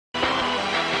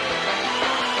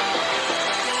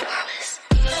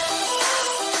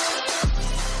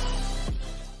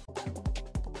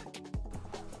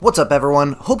What's up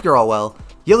everyone, hope you're all well.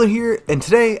 Yellow here, and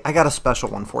today I got a special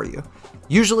one for you.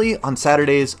 Usually on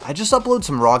Saturdays, I just upload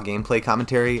some raw gameplay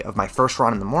commentary of my first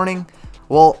run in the morning.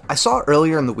 Well, I saw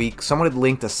earlier in the week someone had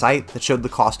linked a site that showed the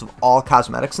cost of all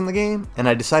cosmetics in the game, and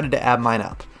I decided to add mine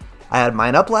up. I had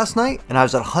mine up last night, and I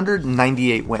was at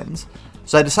 198 wins.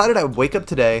 So I decided I would wake up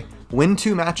today, win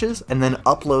 2 matches, and then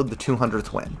upload the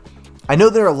 200th win. I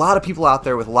know there are a lot of people out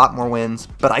there with a lot more wins,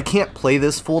 but I can't play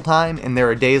this full time, and there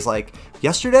are days like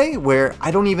yesterday where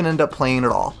I don't even end up playing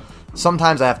at all.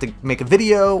 Sometimes I have to make a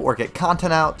video or get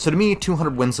content out, so to me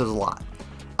 200 wins is a lot.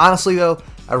 Honestly though,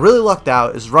 I really lucked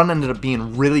out as run ended up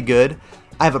being really good.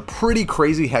 I have a pretty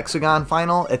crazy Hex-A-Gone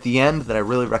final at the end that I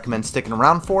really recommend sticking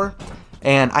around for,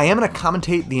 and I am going to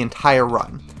commentate the entire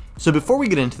run. So before we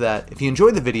get into that, if you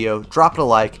enjoyed the video, drop it a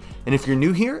like, and if you're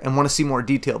new here and want to see more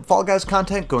detailed Fall Guys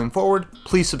content going forward,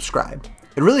 please subscribe.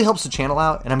 It really helps the channel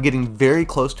out, and I'm getting very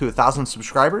close to 1,000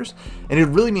 subscribers, and it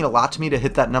would really mean a lot to me to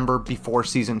hit that number before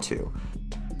Season 2.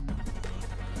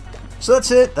 So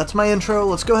that's it, that's my intro.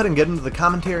 Let's go ahead and get into the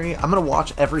commentary. I'm going to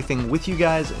watch everything with you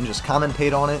guys and just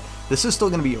commentate on it. This is still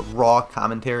going to be a raw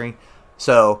commentary,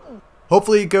 so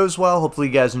hopefully it goes well, hopefully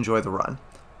you guys enjoy the run.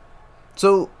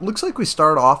 So, looks like we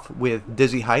start off with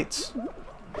Dizzy Heights.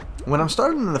 When I'm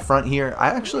starting in the front here, I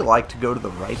actually like to go to the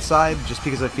right side just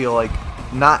because I feel like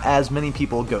not as many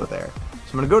people go there.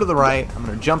 So I'm going to go to the right, I'm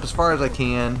going to jump as far as I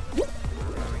can.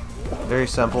 Very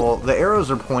simple. The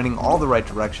arrows are pointing all the right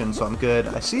direction, so I'm good.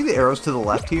 I see the arrows to the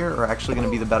left here are actually going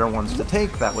to be the better ones to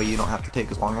take, that way you don't have to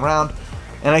take as long around.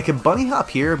 And I could bunny hop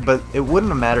here, but it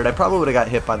wouldn't have mattered, I probably would have got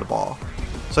hit by the ball.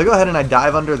 So I go ahead and I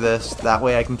dive under this, that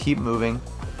way I can keep moving.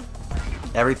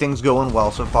 Everything's going well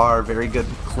so far, very good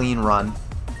clean run.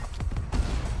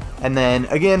 And then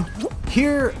again,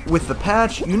 here with the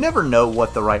patch, you never know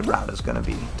what the right route is going to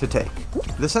be to take.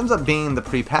 This ends up being the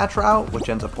pre-patch route, which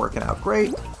ends up working out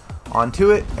great.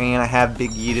 Onto it, and I have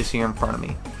Big Yeetus here in front of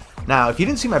me. Now, if you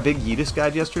didn't see my Big Yeetus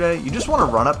guide yesterday, you just want to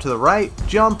run up to the right,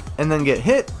 jump, and then get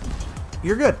hit.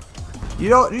 You're good. You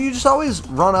just always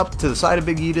run up to the side of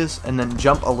Big Yeetus, and then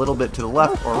jump a little bit to the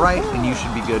left or right, and you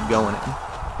should be good going in.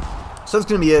 So that's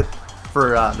going to be it for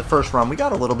the first run. We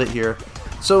got a little bit here.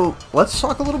 So let's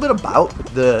talk a little bit about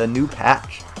the new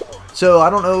patch. So I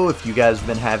don't know if you guys have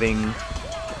been having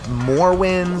more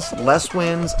wins, less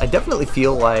wins. I definitely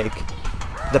feel like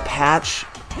the patch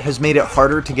has made it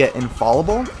harder to get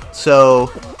infallible.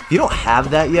 So if you don't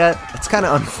have that yet, it's kind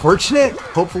of unfortunate.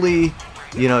 Hopefully,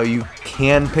 you know, you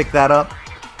can pick that up.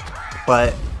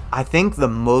 But I think the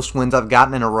most wins I've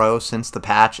gotten in a row since the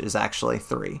patch is actually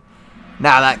 3.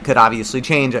 Now that could obviously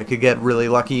change. I could get really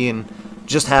lucky and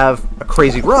just have a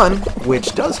crazy run,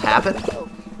 which does happen.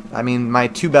 I mean, my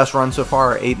 2 best runs so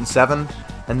far are 8 and 7,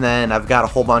 and then I've got a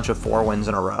whole bunch of 4 wins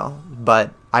in a row.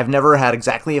 But I've never had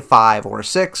exactly a 5 or a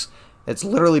 6. It's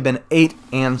literally been 8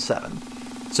 and 7.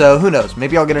 So who knows?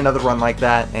 Maybe I'll get another run like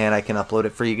that, and I can upload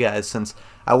it for you guys since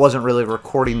I wasn't really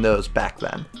recording those back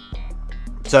then.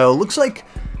 So looks like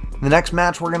the next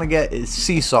match we're going to get is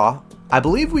Seesaw. I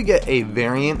believe we get a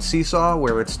variant Seesaw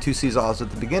where it's 2 seesaws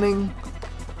at the beginning,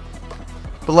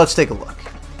 but let's take a look.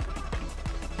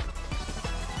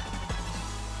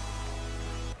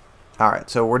 Alright,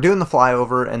 so we're doing the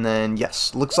flyover, and then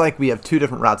yes, looks like we have 2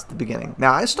 different routes at the beginning.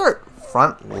 Now I start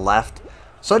front left,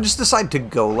 so I just decide to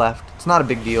go left. It's not a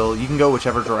big deal, you can go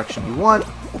whichever direction you want.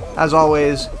 As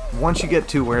always, once you get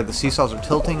to where the seesaws are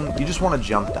tilting, you just want to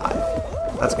jump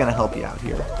dive. That's going to help you out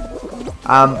here.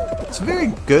 It's a very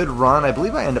good run. I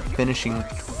believe I end up finishing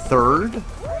 3rd.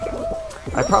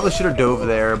 I probably should have dove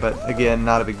there, but again,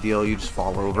 not a big deal. You just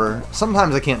fall over.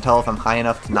 Sometimes I can't tell if I'm high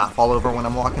enough to not fall over when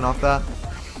I'm walking off that.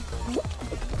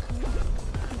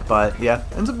 But yeah,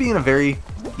 ends up being a very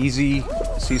easy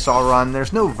seesaw run.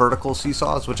 There's no vertical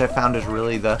seesaws, which I found is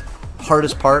really the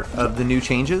hardest part of the new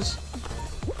changes.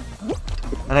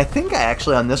 And I think I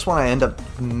actually, on this one, I end up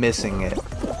missing it.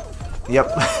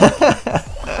 Yep.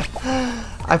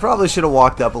 I probably should have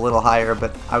walked up a little higher,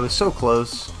 but I was so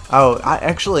close. Oh, I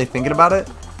actually, thinking about it,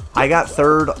 I got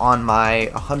 3rd on my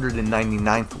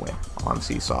 199th win on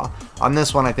Seesaw. On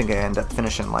this one, I think I end up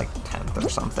finishing like 10th or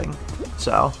something.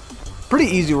 So, pretty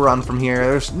easy run from here.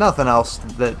 There's nothing else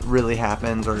that really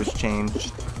happens or has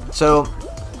changed. So,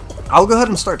 I'll go ahead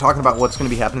and start talking about what's going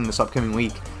to be happening this upcoming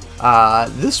week.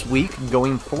 This week,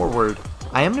 going forward,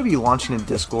 I am going to be launching a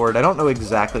Discord. I don't know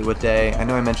exactly what day. I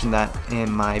know I mentioned that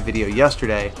in my video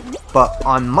yesterday. But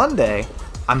on Monday,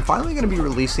 I'm finally going to be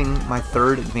releasing my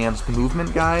 3rd advanced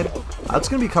movement guide. It's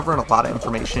going to be covering a lot of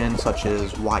information such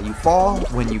as why you fall,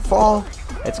 when you fall,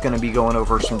 It's going to be going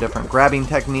over some different grabbing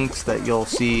techniques that you'll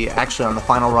see actually on the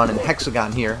final run in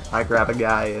Hex-A-Gone here. I grab a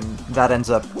guy, and that ends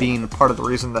up being part of the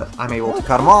reason that I'm able to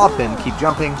cut him off and keep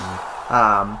jumping.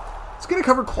 It's going to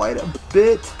cover quite a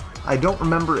bit. I don't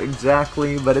remember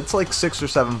exactly, but it's like 6 or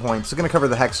 7 points. It's going to cover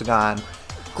the Hex-A-Gone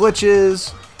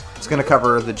glitches. It's going to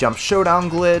cover the jump showdown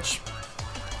glitch.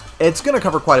 It's going to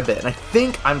cover quite a bit, and I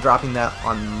think I'm dropping that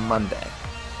on Monday.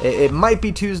 It might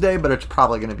be Tuesday, but it's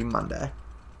probably going to be Monday.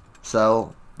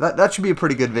 So that should be a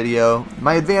pretty good video.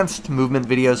 My advanced movement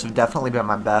videos have definitely been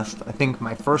my best. I think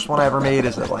my first one I ever made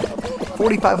is at like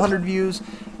 4,500 views,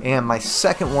 and my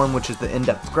second one, which is the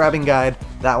in-depth grabbing guide,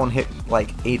 that one hit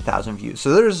like 8,000 views.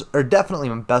 So those are definitely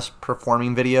my best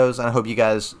performing videos, and I hope you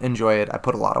guys enjoy it. I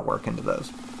put a lot of work into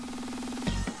those.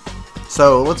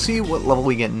 So let's see what level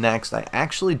we get next. I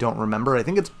actually don't remember. I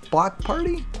think it's Block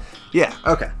Party? Yeah,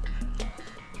 okay.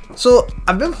 So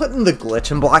I've been putting the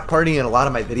glitch in Block Party in a lot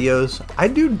of my videos. I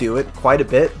do it quite a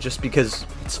bit just because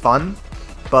it's fun.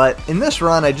 But in this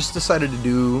run, I just decided to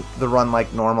do the run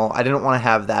like normal. I didn't want to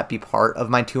have that be part of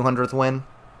my 200th win.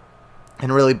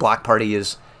 And really, Block Party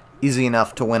is easy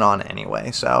enough to win on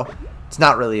anyway, so it's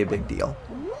not really a big deal.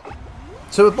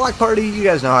 So with Block Party, you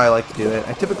guys know how I like to do it.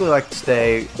 I typically like to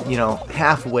stay, you know,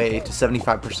 halfway to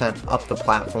 75% up the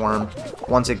platform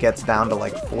once it gets down to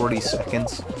like 40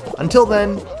 seconds. Until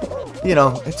then, you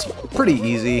know, it's pretty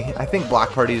easy. I think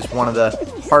Block Party is one of the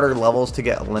harder levels to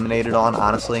get eliminated on,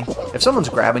 honestly. If someone's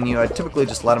grabbing you, I typically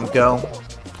just let them go.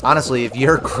 Honestly, if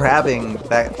you're grabbing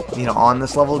that, you know, on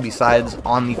this level besides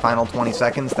on the final 20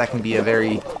 seconds, that can be a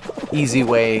very easy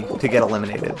way to get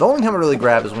eliminated. The only time I really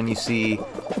grab is when you see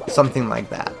something like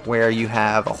that, where you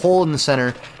have a hole in the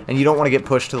center and you don't want to get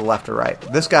pushed to the left or right.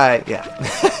 This guy, yeah.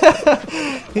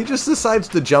 He just decides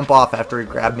to jump off after he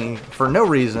grabbed me for no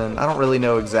reason. I don't really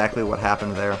know exactly what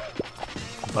happened there.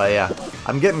 But yeah,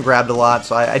 I'm getting grabbed a lot,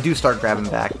 so I do start grabbing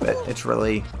back, but it's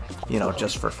really, you know,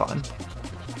 just for fun.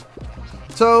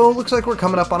 So, looks like we're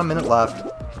coming up on a minute left.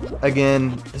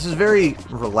 Again, this is very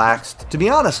relaxed. To be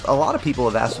honest, a lot of people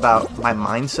have asked about my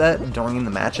mindset during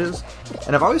the matches,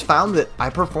 and I've always found that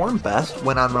I perform best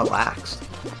when I'm relaxed.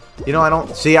 You know, I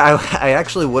don't... See, I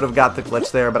actually would have got the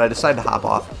glitch there, but I decided to hop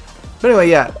off. But anyway,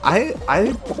 yeah,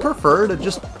 I prefer to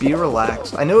just be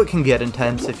relaxed. I know it can get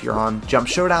intense if you're on Jump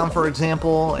Showdown, for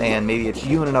example, and maybe it's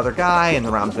you and another guy, and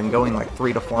the round's been going like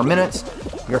 3 to 4 minutes.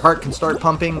 Your heart can start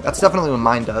pumping. That's definitely when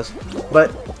mine does.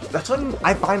 But that's when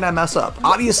I find I mess up.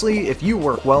 Obviously, if you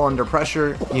work well under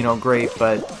pressure, you know, great.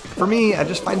 But for me, I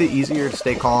just find it easier to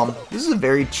stay calm. This is a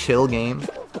very chill game.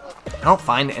 I don't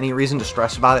find any reason to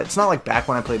stress about it. It's not like back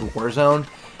when I played Warzone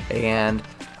and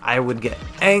I would get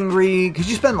angry because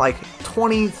you spend like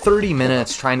 20-30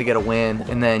 minutes trying to get a win,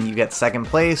 and then you get second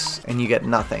place and you get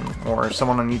nothing, or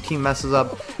someone on your team messes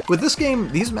up. With this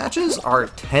game, these matches are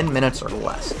 10 minutes or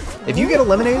less. If you get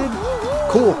eliminated,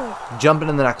 cool, jump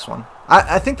into the next one.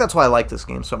 I think that's why I like this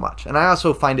game so much, and I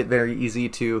also find it very easy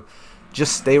to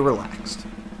just stay relaxed.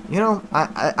 You know,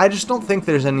 I just don't think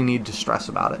there's any need to stress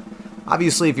about it.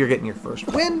 Obviously, if you're getting your first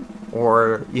win,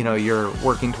 or, you know, you're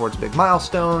working towards a big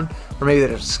milestone, or maybe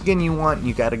there's a skin you want and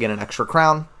you got to get an extra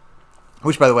crown,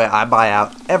 which, by the way, I buy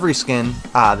out every skin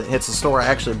that hits the store. I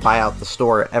actually buy out the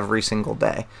store every single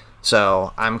day.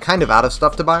 So I'm kind of out of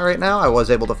stuff to buy right now. I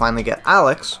was able to finally get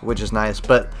Alex, which is nice,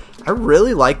 but I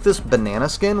really like this banana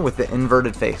skin with the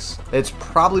inverted face. It's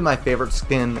probably my favorite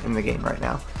skin in the game right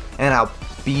now, and I'll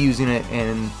be using it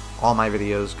in all my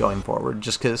videos going forward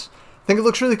just because I think it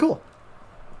looks really cool.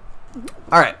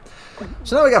 Alright,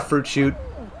 so now we got Fruit Shoot.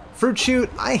 Fruit Shoot,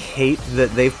 I hate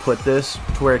that they've put this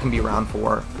to where it can be round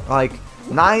 4. Like,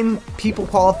 9 people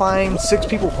qualifying, 6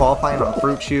 people qualifying on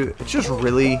Fruit Shoot. It's just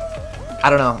really, I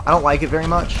don't know, I don't like it very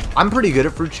much. I'm pretty good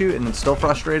at Fruit Shoot, and it's still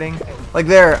frustrating. Like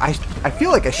there, I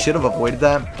feel like I should have avoided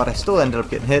that, but I still ended up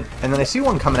getting hit. And then I see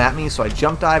one coming at me, so I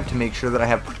jump dive to make sure that I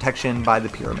have protection by the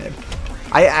pyramid.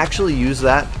 I actually use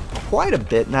that quite a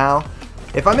bit now.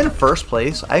 If I'm in first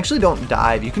place, I actually don't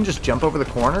dive. You can just jump over the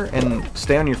corner and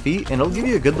stay on your feet, and it'll give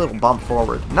you a good little bump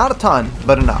forward. Not a ton,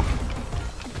 but enough.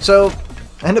 So,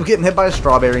 I end up getting hit by a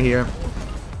strawberry here.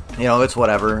 You know, it's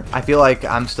whatever. I feel like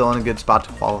I'm still in a good spot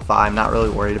to qualify. I'm not really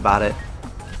worried about it.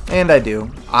 And I do,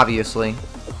 obviously.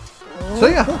 So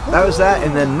yeah, that was that.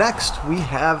 And then next, we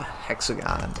have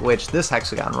Hex-A-Gone, which this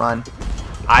Hex-A-Gone run,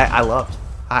 I loved.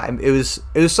 It was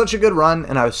such a good run,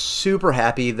 and I was super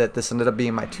happy that this ended up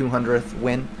being my 200th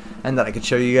win, and that I could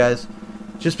show you guys,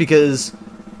 just because,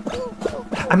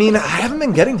 I mean, I haven't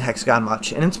been getting Hex-A-Gone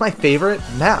much, and it's my favorite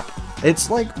map. It's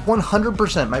like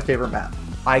 100% my favorite map.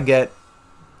 I get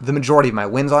the majority of my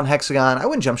wins on Hex-A-Gone. I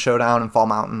win Jump Showdown and Fall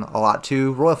Mountain a lot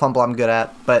too. Royal Fumble I'm good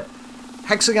at, but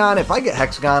Hex-A-Gone, if I get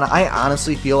Hex-A-Gone, I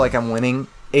honestly feel like I'm winning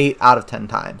 8 out of 10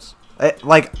 times.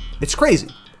 It's crazy.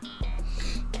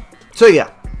 So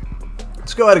yeah,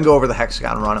 let's go ahead and go over the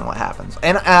Hex-A-Gone run and what happens.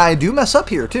 And I do mess up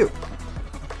here too,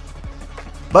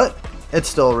 but it's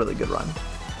still a really good run.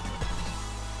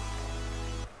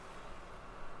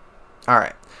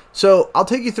 Alright, so I'll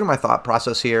take you through my thought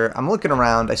process here. I'm looking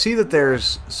around. I see that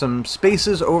there's some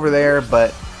spaces over there,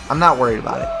 but I'm not worried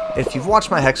about it. If you've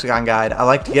watched my Hex-A-Gone guide, I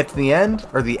like to get to the end,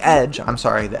 or the edge,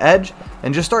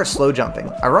 and just start slow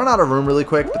jumping. I run out of room really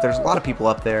quick, but there's a lot of people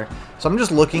up there, so I'm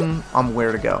just looking on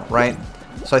where to go, right?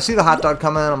 So I see the hot dog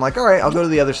coming, I'm like, alright, I'll go to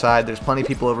the other side. There's plenty of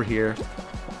people over here.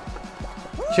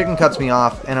 Chicken cuts me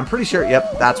off, and I'm pretty sure,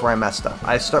 yep, that's where I messed up.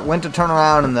 I went to turn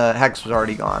around, and the Hex was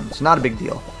already gone. It's not a big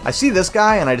deal. I see this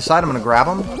guy, and I decide I'm going to grab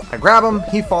him. I grab him,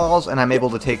 he falls, and I'm able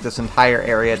to take this entire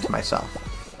area to myself.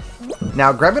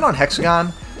 Now, grabbing on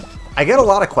Hex-A-Gone, I get a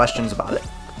lot of questions about it.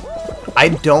 I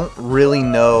don't really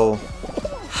know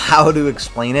how to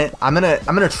explain it. I'm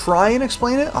gonna try and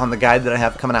explain it on the guide that I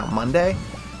have coming out Monday.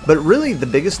 But really, the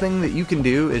biggest thing that you can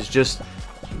do is just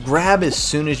grab as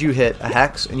soon as you hit a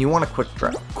Hex, and you want a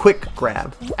quick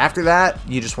grab. After that,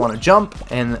 you just want to jump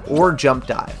or jump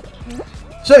dive.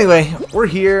 So anyway, we're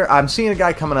here. I'm seeing a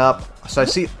guy coming up. So I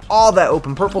see all that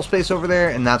open purple space over there,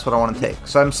 and that's what I want to take.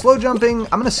 So I'm slow jumping.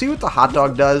 I'm going to see what the hot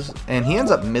dog does, and he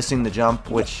ends up missing the jump,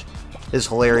 which is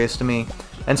hilarious to me.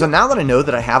 And so now that I know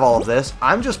that I have all of this,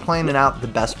 I'm just planning out the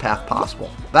best path possible.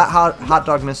 That hot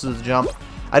dog misses the jump.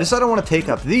 I decide I want to take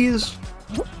up these,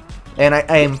 and I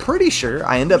am pretty sure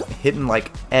I end up hitting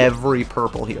like every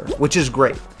purple here, which is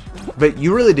great. But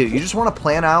you really do. You just want to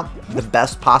plan out the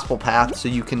best possible path so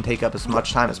you can take up as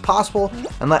much time as possible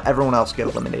and let everyone else get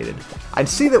eliminated. I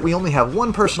see that we only have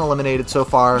one person eliminated so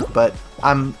far, but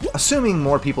I'm assuming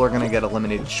more people are going to get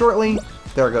eliminated shortly.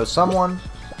 There goes someone.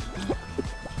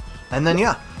 And then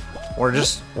yeah,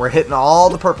 we're hitting all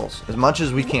the purples as much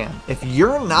as we can. If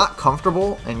you're not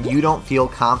comfortable and you don't feel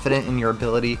confident in your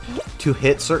ability to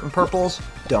hit certain purples,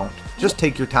 don't. Just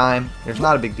take your time. There's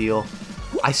not a big deal.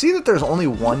 I see that there's only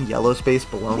one yellow space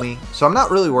below me, so I'm not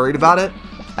really worried about it.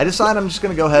 I decide I'm just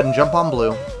going to go ahead and jump on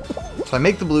blue. So I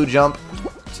make the blue jump.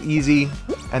 It's easy.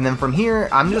 And then from here,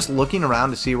 I'm just looking around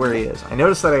to see where he is. I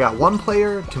notice that I got one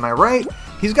player to my right.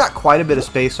 He's got quite a bit of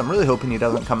space, so I'm really hoping he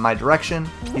doesn't come my direction.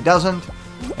 He doesn't,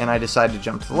 and I decide to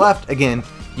jump to the left. Again,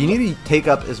 you need to take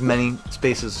up as many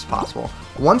spaces as possible.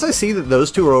 Once I see that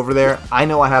those two are over there, I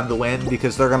know I have the win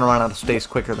because they're going to run out of space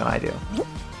quicker than I do.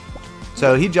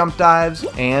 So he jump dives,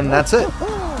 and that's it.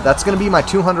 That's going to be my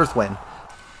 200th win.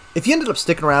 If you ended up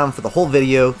sticking around for the whole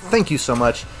video, thank you so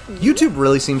much. YouTube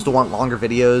really seems to want longer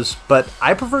videos, but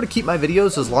I prefer to keep my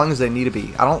videos as long as they need to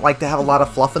be. I don't like to have a lot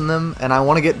of fluff in them, and I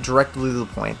want to get directly to the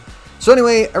point. So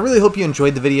anyway, I really hope you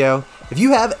enjoyed the video. If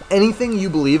you have anything you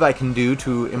believe I can do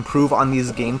to improve on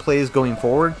these gameplays going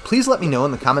forward, please let me know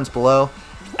in the comments below.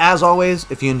 As always,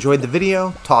 if you enjoyed the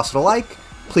video, toss it a like.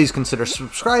 Please consider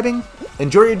subscribing.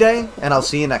 Enjoy your day, and I'll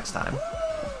see you next time.